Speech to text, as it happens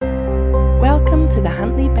to the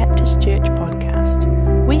Huntly Baptist Church podcast.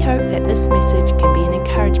 We hope that this message can be an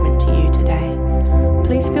encouragement to you today.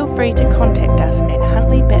 Please feel free to contact us at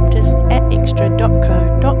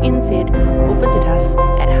huntlybaptist@extra.co.nz or visit us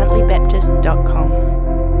at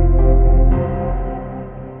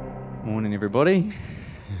huntlybaptist.com. Morning, everybody.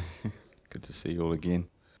 Good to see you all again.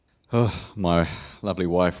 Oh, my lovely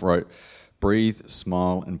wife wrote, "Breathe,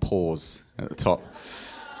 smile, and pause" at the top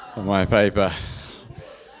of my paper.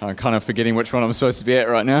 I'm kind of forgetting which one I'm supposed to be at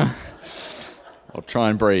right now. I'll try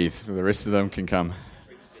and breathe. The rest of them can come.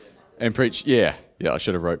 And preach, yeah, I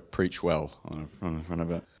should have wrote "preach well" on the front of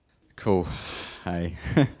it. Cool. Hey.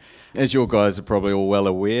 As you guys are probably all well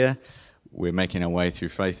aware, we're making our way through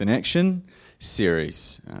Faith in Action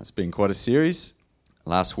series. It's been quite a series.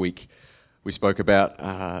 Last week, we spoke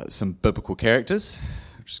about some biblical characters,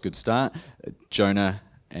 which is a good start. Jonah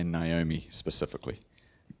and Naomi specifically.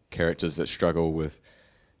 Characters that struggle with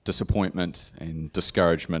disappointment and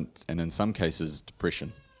discouragement, and in some cases,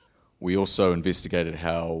 depression. We also investigated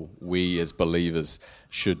how we as believers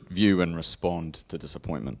should view and respond to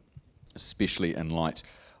disappointment, especially in light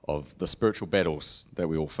of the spiritual battles that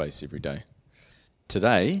we all face every day.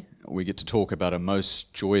 Today, we get to talk about a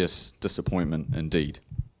most joyous disappointment indeed.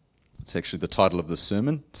 It's actually the title of this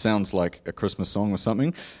sermon. It sounds like a Christmas song or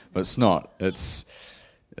something, but it's not. It's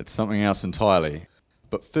something else entirely.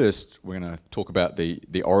 But first, we're going to talk about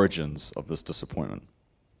the origins of this disappointment.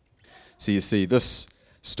 So you see, this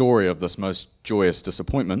story of this most joyous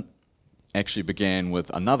disappointment actually began with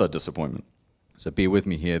another disappointment. So bear with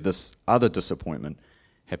me here. This other disappointment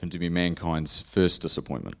happened to be mankind's first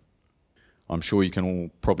disappointment. I'm sure you can all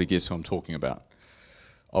probably guess who I'm talking about.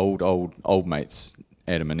 Old mates,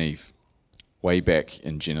 Adam and Eve, way back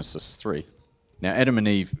in Genesis 3. Now, Adam and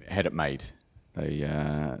Eve had it made.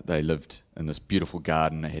 They lived in this beautiful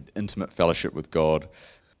garden. They had intimate fellowship with God,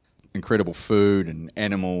 incredible food and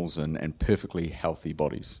animals and perfectly healthy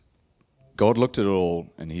bodies. God looked at it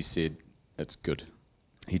all and he said, "It's good."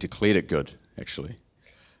 He declared it good, actually.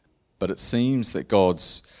 But it seems that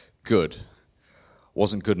God's good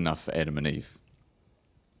wasn't good enough for Adam and Eve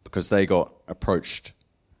because they got approached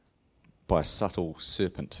by a subtle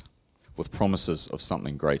serpent with promises of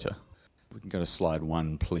something greater. We can go to slide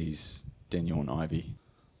 1, please. Daniel and Ivy.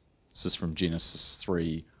 This is from Genesis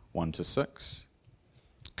 3, 1-6.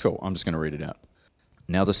 Cool, I'm just going to read it out.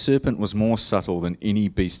 "Now the serpent was more subtle than any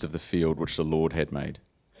beast of the field which the Lord had made.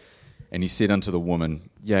 And he said unto the woman,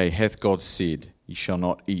 Yea, hath God said, Ye shall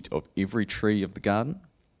not eat of every tree of the garden?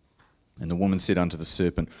 And the woman said unto the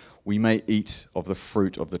serpent, We may eat of the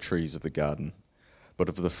fruit of the trees of the garden, but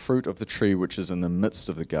of the fruit of the tree which is in the midst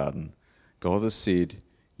of the garden, God hath said,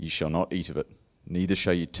 Ye shall not eat of it, neither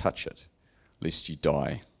shall ye touch it, lest ye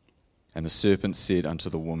die. And the serpent said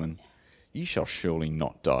unto the woman, Ye shall surely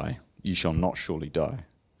not die. Ye shall not surely die.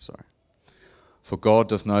 For God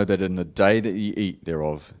doth know that in the day that ye eat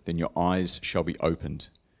thereof, then your eyes shall be opened,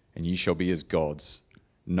 and ye shall be as gods,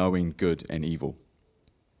 knowing good and evil.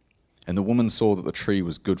 And the woman saw that the tree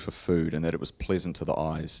was good for food, and that it was pleasant to the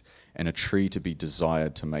eyes, and a tree to be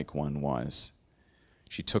desired to make one wise.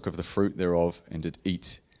 She took of the fruit thereof, and did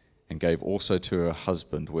eat, and gave also to her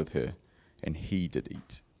husband with her, and he did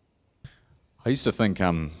eat." I used to think,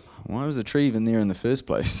 why was a tree even there in the first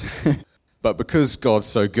place? But because God's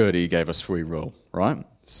so good, he gave us free will, right?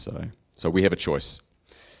 So we have a choice.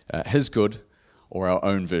 His good or our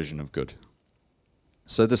own version of good.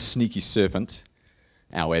 So this sneaky serpent,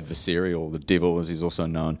 our adversary, or the devil as he's also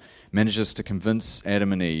known, manages to convince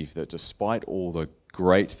Adam and Eve that despite all the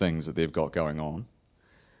great things that they've got going on,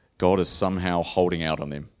 God is somehow holding out on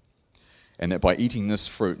them. And that by eating this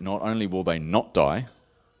fruit, not only will they not die,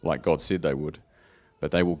 like God said they would, but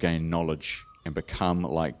they will gain knowledge and become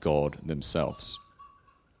like God themselves.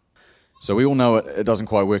 So we all know it doesn't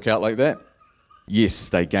quite work out like that. Yes,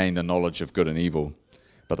 they gain the knowledge of good and evil,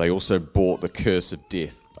 but they also brought the curse of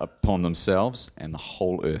death upon themselves and the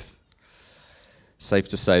whole earth. Safe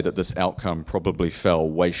to say that this outcome probably fell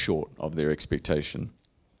way short of their expectation.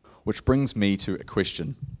 Which brings me to a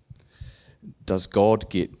question. Does God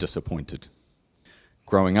get disappointed?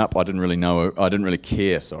 Growing up, I didn't really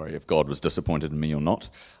care if God was disappointed in me or not.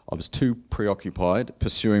 I was too preoccupied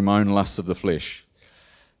pursuing my own lusts of the flesh.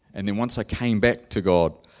 And then once I came back to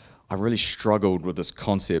God, I really struggled with this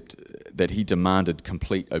concept that he demanded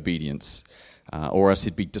complete obedience, or else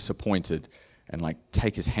he'd be disappointed and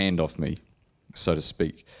take his hand off me, so to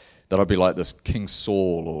speak. That I'd be like this King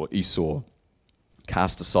Saul or Esau,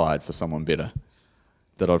 cast aside for someone better.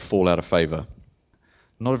 That I'd fall out of favour.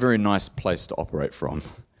 Not a very nice place to operate from.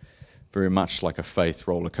 Very much like a faith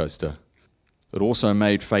roller coaster. It also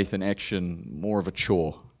made faith in action more of a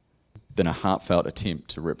chore. than a heartfelt attempt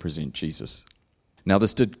to represent Jesus. Now,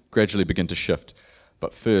 this did gradually begin to shift,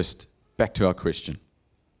 but first, back to our question.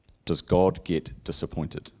 Does God get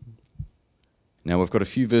disappointed? Now, we've got a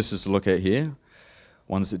few verses to look at here,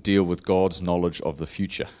 ones that deal with God's knowledge of the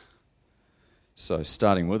future. So,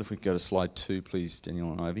 starting with, if we could go to slide 2, please,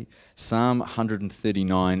 Daniel and Ivy. Psalm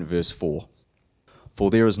 139, verse 4. For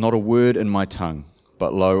there is not a word in my tongue,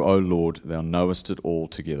 but lo, O Lord, thou knowest it all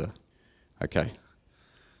together. Okay,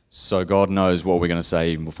 so God knows what we're going to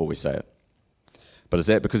say even before we say it. But is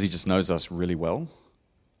that because he just knows us really well?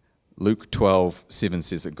 Luke 12:7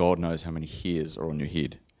 says that God knows how many hairs are on your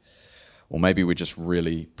head. Or maybe we're just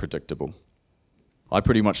really predictable. I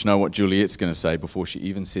pretty much know what Juliet's going to say before she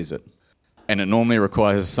even says it. And it normally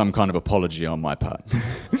requires some kind of apology on my part.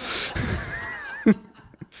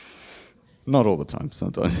 Not all the time,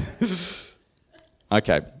 sometimes.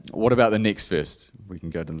 Okay, what about the next verse? We can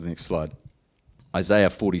go to the next slide. Isaiah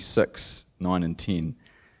 46, 9 and 10.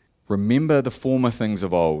 Remember the former things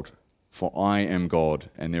of old, for I am God,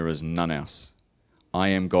 and there is none else. I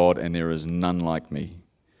am God, and there is none like me,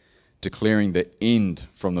 declaring the end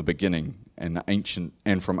from the beginning, and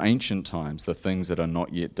from ancient times the things that are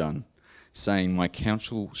not yet done, saying, my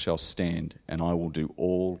counsel shall stand, and I will do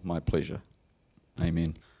all my pleasure.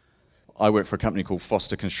 Amen. I work for a company called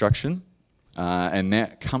Foster Construction, and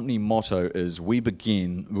that company motto is, we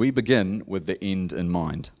begin with the end in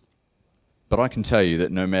mind. But I can tell you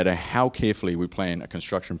that no matter how carefully we plan a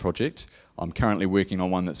construction project, I'm currently working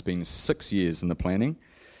on one that's been 6 years in the planning,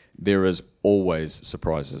 there is always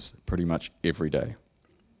surprises, pretty much every day.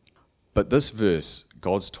 But this verse,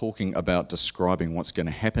 God's talking about describing what's going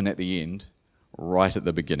to happen at the end, right at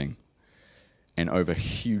the beginning, and over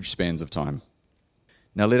huge spans of time.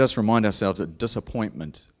 Now let us remind ourselves that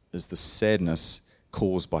disappointment is the sadness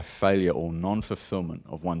caused by failure or non-fulfillment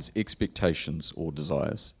of one's expectations or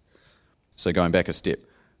desires. So going back a step,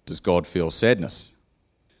 does God feel sadness?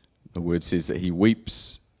 The word says that he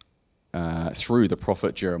weeps through the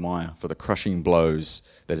prophet Jeremiah for the crushing blows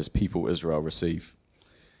that his people Israel receive.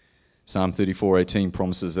 Psalm 34:18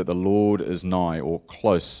 promises that the Lord is nigh or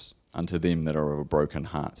close unto them that are of a broken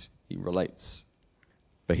heart. He relates.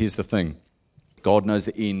 But here's the thing. God knows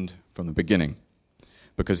the end from the beginning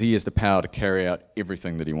because he has the power to carry out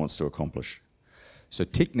everything that he wants to accomplish. So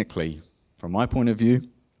technically, from my point of view,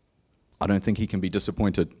 I don't think he can be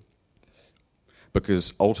disappointed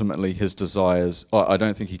because ultimately his desires, I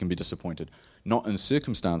don't think he can be disappointed, not in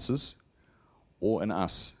circumstances or in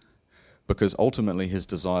us, because ultimately his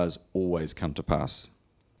desires always come to pass.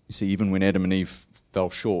 You see, even when Adam and Eve fell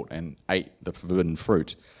short and ate the forbidden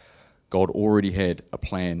fruit, God already had a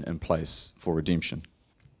plan in place for redemption.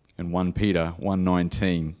 In 1 Peter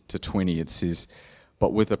 1:19-20 it says,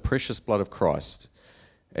 but with the precious blood of Christ,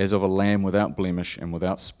 as of a lamb without blemish and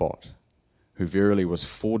without spot, who verily was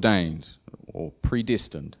foreordained or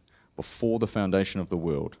predestined before the foundation of the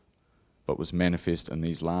world, but was manifest in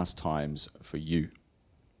these last times for you.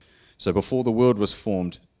 So before the world was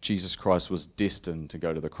formed, Jesus Christ was destined to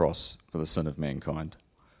go to the cross for the sin of mankind.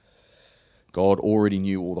 God already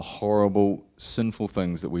knew all the horrible, sinful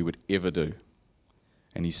things that we would ever do,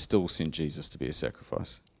 and he still sent Jesus to be a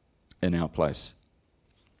sacrifice in our place.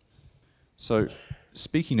 So,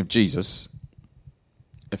 speaking of Jesus,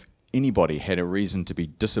 if anybody had a reason to be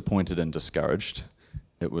disappointed and discouraged,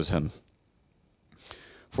 it was him.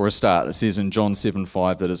 For a start, it says in John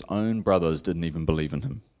 7:5 that his own brothers didn't even believe in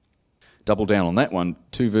him. Double down on that one,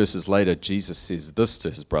 2 verses later, Jesus says this to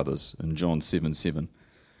his brothers in John 7:7.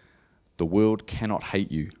 The world cannot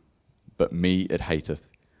hate you, but me it hateth,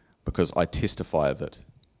 because I testify of it,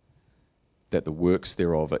 that the works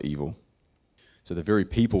thereof are evil. So the very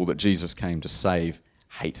people that Jesus came to save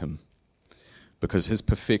hate him, because his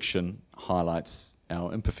perfection highlights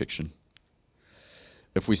our imperfection.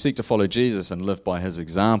 If we seek to follow Jesus and live by his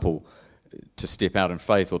example, to step out in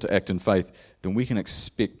faith or to act in faith, then we can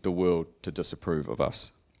expect the world to disapprove of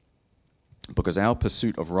us, because our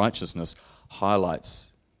pursuit of righteousness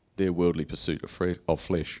highlights their worldly pursuit of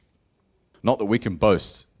flesh. Not that we can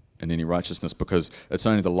boast in any righteousness, because it's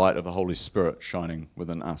only the light of the Holy Spirit shining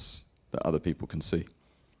within us that other people can see.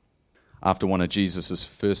 After one of Jesus'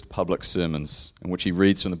 first public sermons, in which he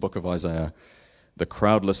reads from the book of Isaiah, the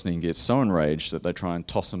crowd listening gets so enraged that they try and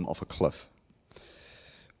toss him off a cliff.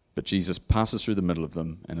 But Jesus passes through the middle of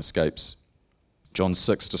them and escapes. John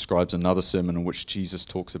 6 describes another sermon in which Jesus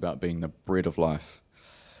talks about being the bread of life,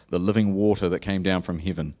 the living water that came down from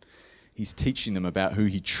heaven. He's teaching them about who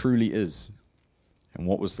he truly is. And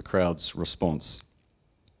what was the crowd's response?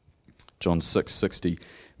 John 6:60,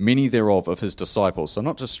 many thereof of his disciples, so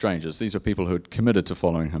not just strangers, these were people who had committed to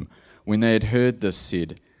following him, when they had heard this,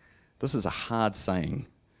 said, This is a hard saying.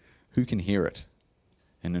 Who can hear it?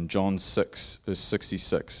 And in John 6, verse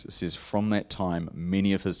 66, it says, "From that time,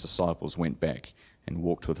 many of his disciples went back and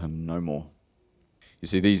walked with him no more." You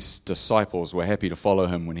see, these disciples were happy to follow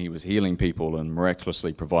him when he was healing people and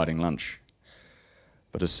miraculously providing lunch.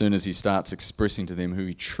 But as soon as he starts expressing to them who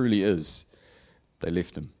he truly is, they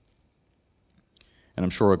left him. And I'm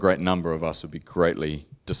sure a great number of us would be greatly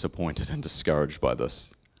disappointed and discouraged by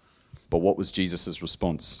this. But what was Jesus'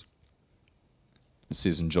 response? It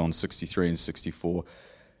says in John 63 and 64,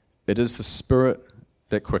 "It is the Spirit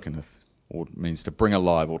that quickeneth," or means to bring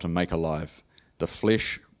alive or to make alive. "The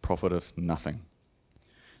flesh profiteth nothing.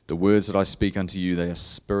 The words that I speak unto you, they are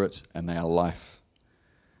spirit and they are life.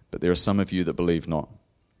 But there are some of you that believe not."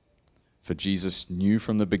 For Jesus knew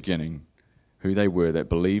from the beginning who they were that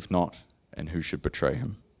believed not and who should betray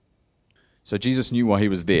him. So Jesus knew why he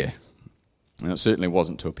was there, and it certainly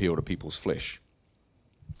wasn't to appeal to people's flesh.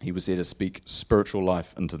 He was there to speak spiritual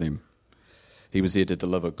life into them. He was there to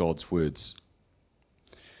deliver God's words.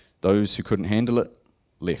 Those who couldn't handle it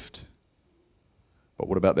left. But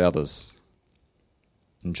what about the others?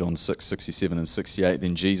 In John 6, 67 and 68,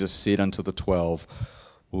 "Then Jesus said unto the 12,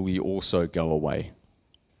 Will ye also go away?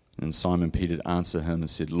 And Simon Peter answered him and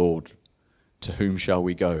said, Lord, to whom shall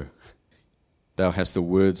we go? Thou hast the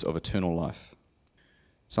words of eternal life."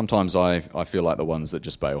 Sometimes I feel like the ones that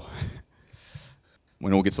just bail.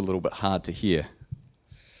 When it all gets a little bit hard to hear.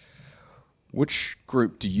 Which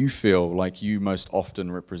group do you feel like you most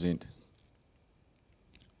often represent?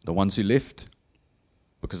 The ones who left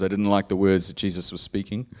because they didn't like the words that Jesus was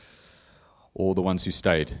speaking, or the ones who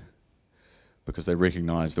stayed because they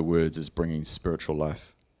recognized the words as bringing spiritual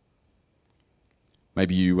life?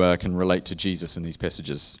 Maybe you can relate to Jesus in these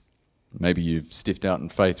passages. Maybe you've stepped out in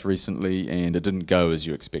faith recently and it didn't go as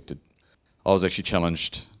you expected. I was actually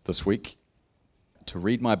challenged this week to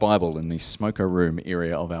read my Bible in the smoker room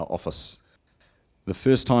area of our office. The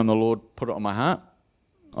first time the Lord put it on my heart,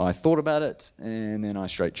 I thought about it and then I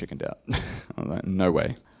straight chickened out. I was like, no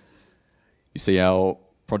way. You see, our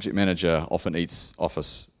project manager often eats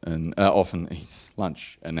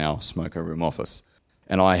lunch in our smoker room office.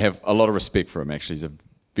 And I have a lot of respect for him, actually. He's a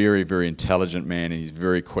very, very intelligent man, and he's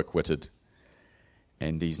very quick-witted.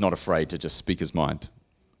 And he's not afraid to just speak his mind.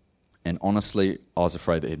 And honestly, I was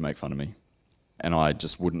afraid that he'd make fun of me. And I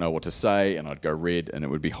just wouldn't know what to say, and I'd go red, and it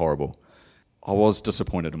would be horrible. I was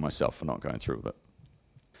disappointed in myself for not going through with it.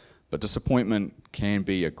 But disappointment can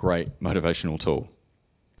be a great motivational tool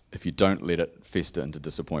if you don't let it fester into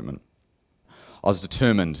disappointment. I was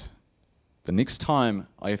determined the next time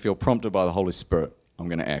I feel prompted by the Holy Spirit, I'm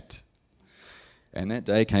going to act. And that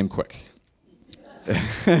day came quick.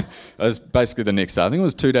 It was basically the next day. I think it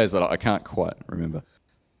was 2 days later. I can't quite remember.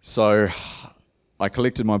 So I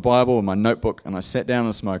collected my Bible and my notebook, and I sat down in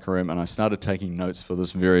the smoker room and I started taking notes for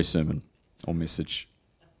this very sermon or message.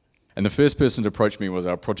 And the first person to approach me was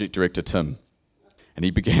our project director, Tim. And he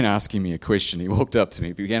began asking me a question. He walked up to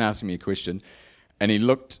me, began asking me a question, and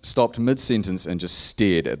he stopped mid-sentence and just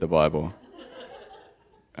stared at the Bible.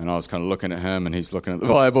 And I was kind of looking at him, and he's looking at the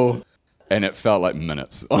Bible, and it felt like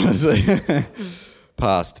minutes, honestly,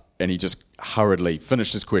 passed. And he just hurriedly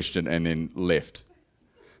finished his question and then left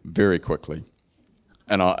very quickly.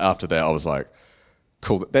 And after that, I was like,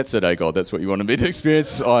 cool, that's it, God, that's what you wanted me to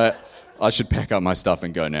experience. I should pack up my stuff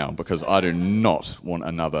and go now, because I do not want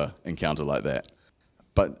another encounter like that.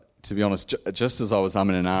 But to be honest, just as I was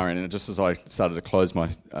umming and ahhing, and just as I started to close my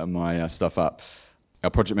stuff up,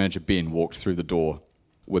 our project manager, Ben, walked through the door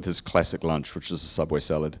with his classic lunch, which is a Subway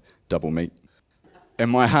salad, double meat.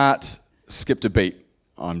 And my heart skipped a beat.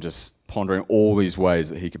 I'm just pondering all these ways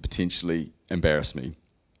that he could potentially embarrass me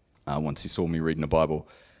once he saw me reading the Bible.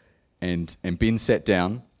 And Ben sat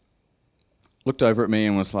down, looked over at me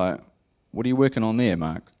and was like, "What are you working on there,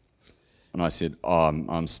 Mark?" And I said,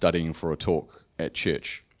 I'm studying for a talk at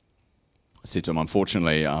church. I said to him,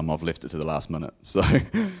 unfortunately, I've left it to the last minute, so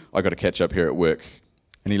I got to catch up here at work.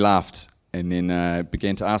 And he laughed and then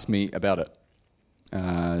began to ask me about it.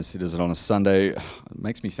 He said, is it on a Sunday? It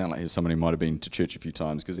makes me sound like he's somebody who might have been to church a few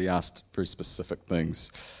times, because he asked very specific things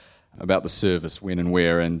about the service, when and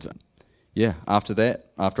where. And yeah, after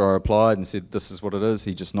that, after I replied and said, this is what it is,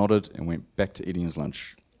 he just nodded and went back to eating his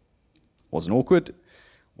lunch. Wasn't awkward,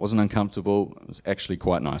 wasn't uncomfortable, it was actually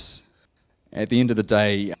quite nice. At the end of the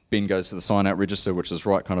day, Ben goes to the sign-out register, which is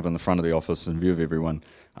right kind of in the front of the office in view of everyone.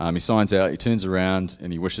 He signs out, he turns around,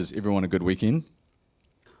 and he wishes everyone a good weekend.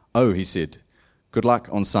 "Oh," he said, "good luck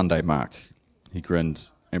on Sunday, Mark." He grinned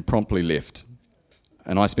and promptly left.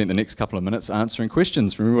 And I spent the next couple of minutes answering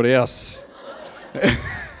questions from everybody else.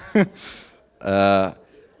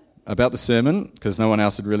 about the sermon, because no one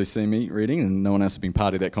else had really seen me reading and no one else had been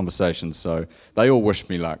part of that conversation, so they all wished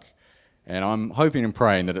me luck. And I'm hoping and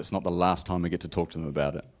praying that it's not the last time we get to talk to them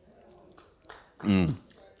about it.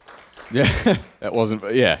 Yeah, that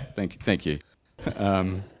wasn't, yeah, thank you.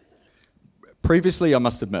 Previously, I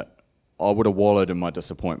must admit, I would have wallowed in my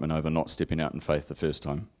disappointment over not stepping out in faith the first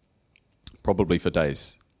time, probably for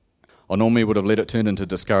days. I normally would have let it turn into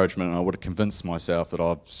discouragement, and I would have convinced myself that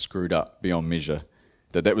I've screwed up beyond measure,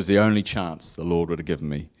 that was the only chance the Lord would have given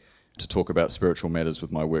me to talk about spiritual matters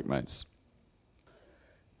with my workmates.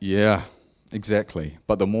 Yeah, exactly.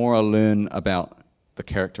 But the more I learn about the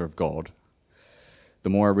character of God, the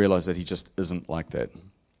more I realise that he just isn't like that.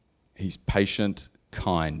 He's patient,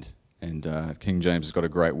 kind, and King James has got a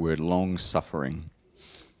great word, long-suffering.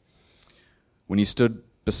 When he stood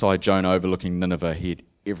beside Jonah overlooking Nineveh, he had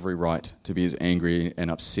every right to be as angry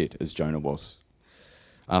and upset as Jonah was.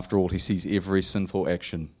 After all, he sees every sinful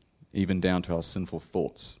action, even down to our sinful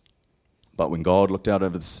thoughts. But when God looked out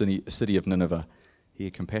over the city of Nineveh, he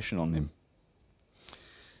had compassion on them.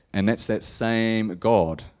 And that's that same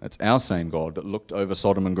God, it's our same God, that looked over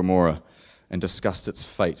Sodom and Gomorrah and discussed its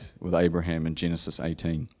fate with Abraham in Genesis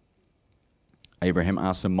 18. Abraham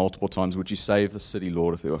asked him multiple times, "Would you save the city,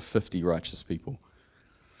 Lord, if there were 50 righteous people?"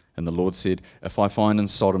 And the Lord said, "If I find in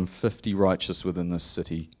Sodom 50 righteous within this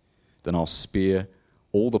city, then I'll spare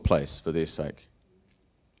all the place for their sake."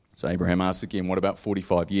 So Abraham asked again, "What about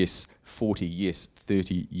 45? Yes. 40? Yes.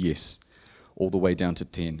 30? Yes. All the way down to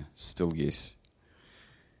 10, still yes."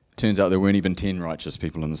 It turns out there weren't even 10 righteous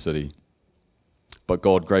people in the city. But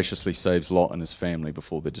God graciously saves Lot and his family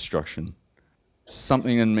before their destruction.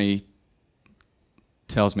 Something in me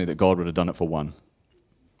tells me that God would have done it for one.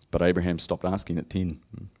 But Abraham stopped asking at 10.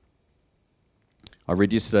 I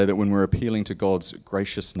read yesterday that when we're appealing to God's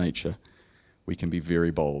gracious nature, we can be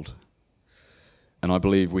very bold. And I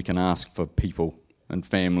believe we can ask for people and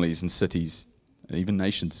families and cities and even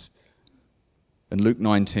nations. In Luke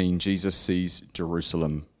 19, Jesus sees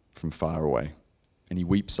Jerusalem from far away, and he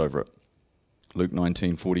weeps over it. Luke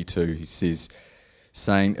 19:42, he says,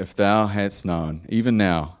 saying, "If thou hadst known, even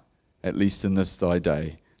now, at least in this thy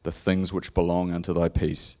day, the things which belong unto thy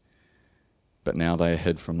peace, but now they are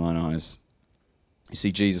hid from thine eyes." You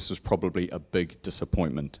see, Jesus was probably a big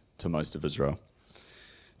disappointment to most of Israel.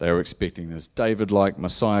 They were expecting this David-like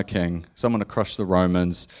Messiah king, someone to crush the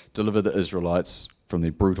Romans, deliver the Israelites from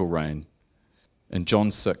their brutal reign. In John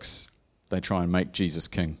 6, they try and make Jesus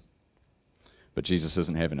king. But Jesus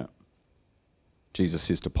isn't having it. Jesus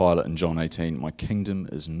says to Pilate in John 18, "My kingdom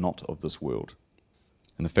is not of this world."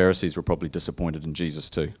 And the Pharisees were probably disappointed in Jesus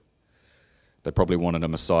too. They probably wanted a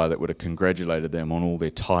Messiah that would have congratulated them on all their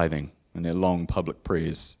tithing and their long public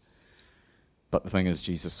prayers. But the thing is,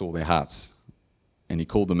 Jesus saw their hearts, and he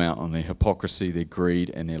called them out on their hypocrisy, their greed,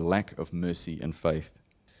 and their lack of mercy and faith.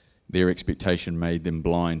 Their expectation made them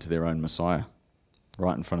blind to their own Messiah,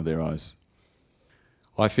 right in front of their eyes.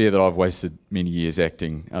 I fear that I've wasted many years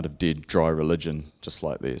acting out of dead, dry religion, just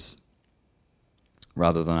like theirs,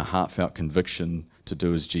 rather than a heartfelt conviction to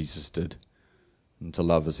do as Jesus did and to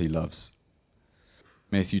love as he loves.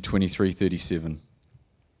 Matthew 23:37.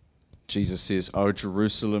 Jesus says, "O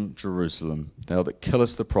Jerusalem, Jerusalem, thou that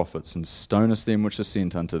killest the prophets and stonest them which are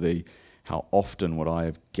sent unto thee, how often would I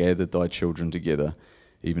have gathered thy children together,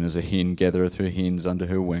 even as a hen gathereth her hens under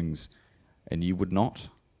her wings, and ye would not?"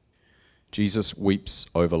 Jesus weeps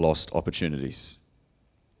over lost opportunities.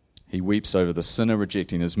 He weeps over the sinner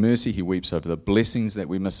rejecting his mercy. He weeps over the blessings that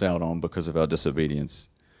we miss out on because of our disobedience,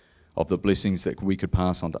 of the blessings that we could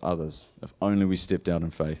pass on to others if only we stepped out in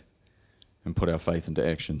faith and put our faith into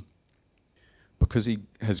action. Because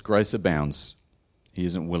his grace abounds, he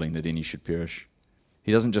isn't willing that any should perish.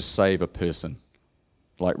 He doesn't just save a person,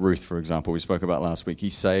 like Ruth, for example, we spoke about last week. He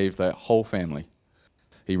saved that whole family.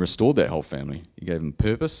 He restored that whole family. He gave them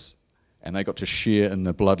purpose, and they got to share in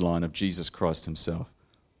the bloodline of Jesus Christ himself.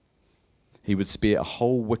 He would spare a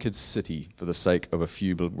whole wicked city for the sake of a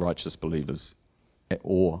few righteous believers,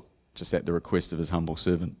 or just at the request of his humble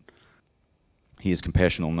servant. He has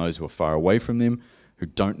compassion on those who are far away from them, who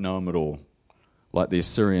don't know him at all, like the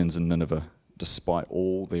Assyrians in Nineveh, despite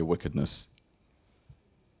all their wickedness.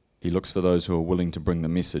 He looks for those who are willing to bring the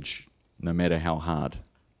message, no matter how hard.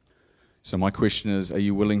 So my question is, are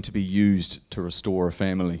you willing to be used to restore a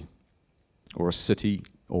family, or a city,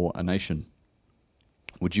 or a nation?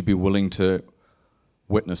 Would you be willing to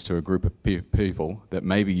witness to a group of people that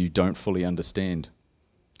maybe you don't fully understand,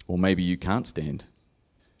 or maybe you can't stand?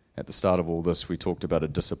 At the start of all this, we talked about a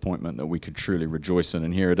disappointment that we could truly rejoice in,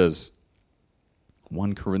 and here it is.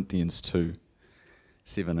 1 Corinthians 2,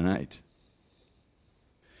 7 and 8.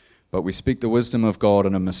 But we speak the wisdom of God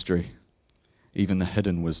in a mystery, even the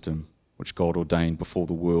hidden wisdom, which God ordained before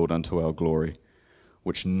the world unto our glory,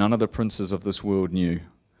 which none of the princes of this world knew,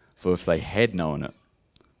 for if they had known it,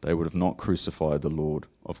 they would have not crucified the Lord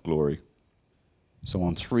of glory. So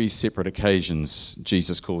on 3 separate occasions,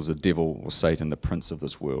 Jesus calls the devil or Satan the prince of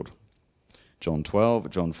this world. John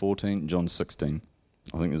 12, John 14, John 16.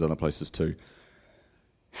 I think there's other places too.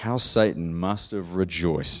 How Satan must have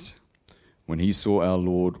rejoiced when he saw our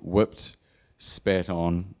Lord whipped, spat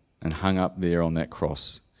on, and hung up there on that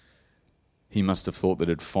cross. He must have thought that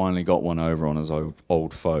he'd finally got one over on his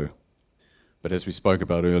old foe. But as we spoke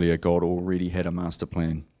about earlier, God already had a master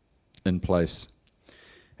plan in place.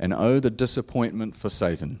 And oh, the disappointment for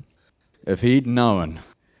Satan. If he'd known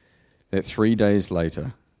that 3 days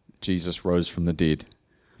later, Jesus rose from the dead,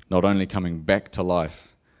 not only coming back to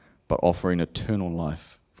life, but offering eternal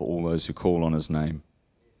life for all those who call on his name,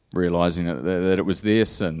 realizing that it was their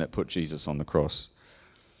sin that put Jesus on the cross.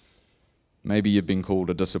 Maybe you've been called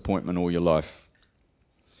a disappointment all your life.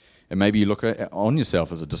 And maybe you look on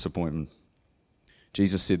yourself as a disappointment.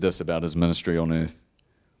 Jesus said this about his ministry on earth.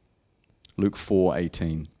 Luke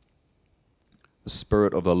 4:18. The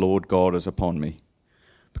Spirit of the Lord God is upon me,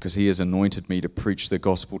 because he has anointed me to preach the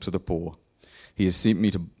gospel to the poor. He has sent me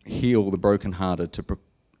to heal the brokenhearted,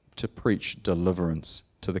 to preach deliverance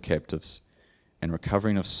to the captives, and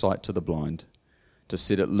recovering of sight to the blind, to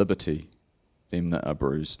set at liberty them that are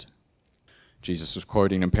bruised. Jesus was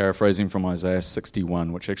quoting and paraphrasing from Isaiah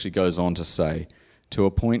 61, which actually goes on to say, to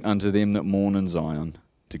appoint unto them that mourn in Zion,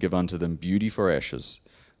 to give unto them beauty for ashes,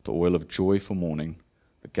 the oil of joy for mourning,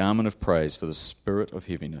 the garment of praise for the spirit of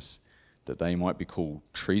heaviness, that they might be called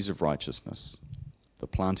trees of righteousness, the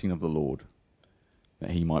planting of the Lord,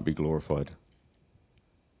 that he might be glorified.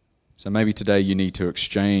 So maybe today you need to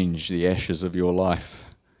exchange the ashes of your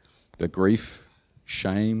life, the grief,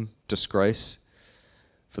 shame, disgrace,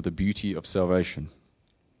 for the beauty of salvation.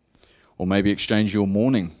 Or maybe exchange your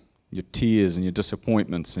mourning, your tears and your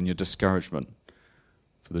disappointments and your discouragement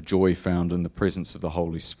for the joy found in the presence of the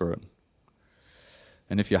Holy Spirit.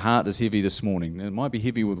 And if your heart is heavy this morning, it might be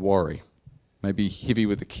heavy with worry, maybe heavy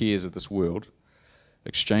with the cares of this world,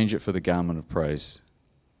 exchange it for the garment of praise,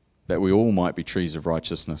 that we all might be trees of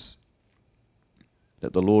righteousness,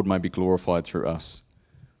 that the Lord may be glorified through us,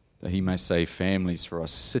 that he may save families through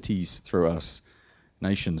us, cities through us,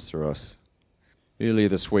 nations through us. Earlier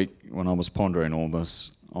this week, when I was pondering on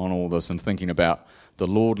all this and thinking about the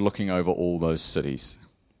Lord looking over all those cities,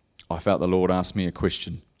 I felt the Lord ask me a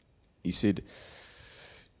question. He said,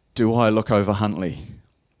 do I look over Huntly?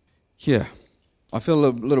 Yeah, I feel a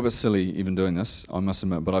little bit silly even doing this, I must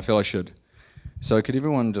admit, but I feel I should. So could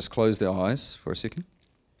everyone just close their eyes for a second?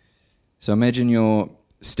 So imagine you're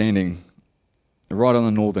standing right on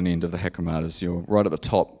the northern end of the Hakramatas. You're right at the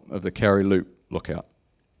top of the Kauri Loop lookout.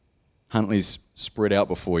 Huntly's spread out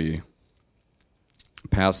before you.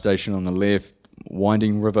 Power station on the left,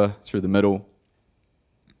 winding river through the middle,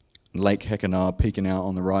 Lake Hakanā peeking out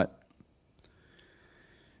on the right.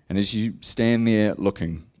 And as you stand there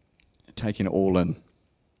looking, taking it all in,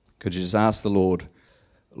 could you just ask the Lord,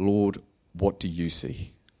 Lord, what do you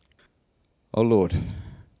see? Oh Lord,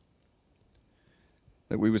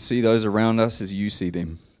 that we would see those around us as you see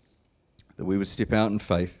them, that we would step out in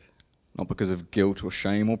faith, not because of guilt or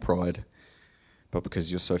shame or pride, but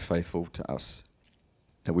because you're so faithful to us,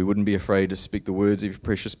 that we wouldn't be afraid to speak the words of your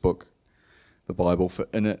precious book, the Bible, for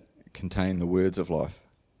in it contain the words of life.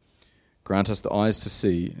 Grant us the eyes to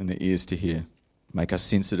see and the ears to hear. Make us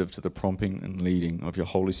sensitive to the prompting and leading of your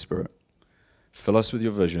Holy Spirit. Fill us with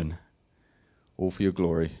your vision, all for your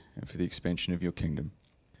glory and for the expansion of your kingdom.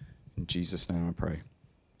 In Jesus' name I pray.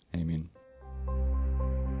 Amen.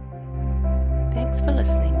 Thanks for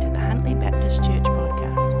listening to the Huntly Baptist Church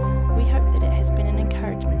podcast. We hope that it has been an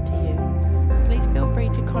encouragement to you. Please feel free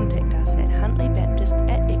to contact us at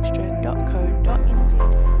huntlybaptist@extra.co.nz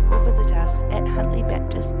or visit us at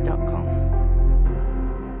huntlybaptist.com.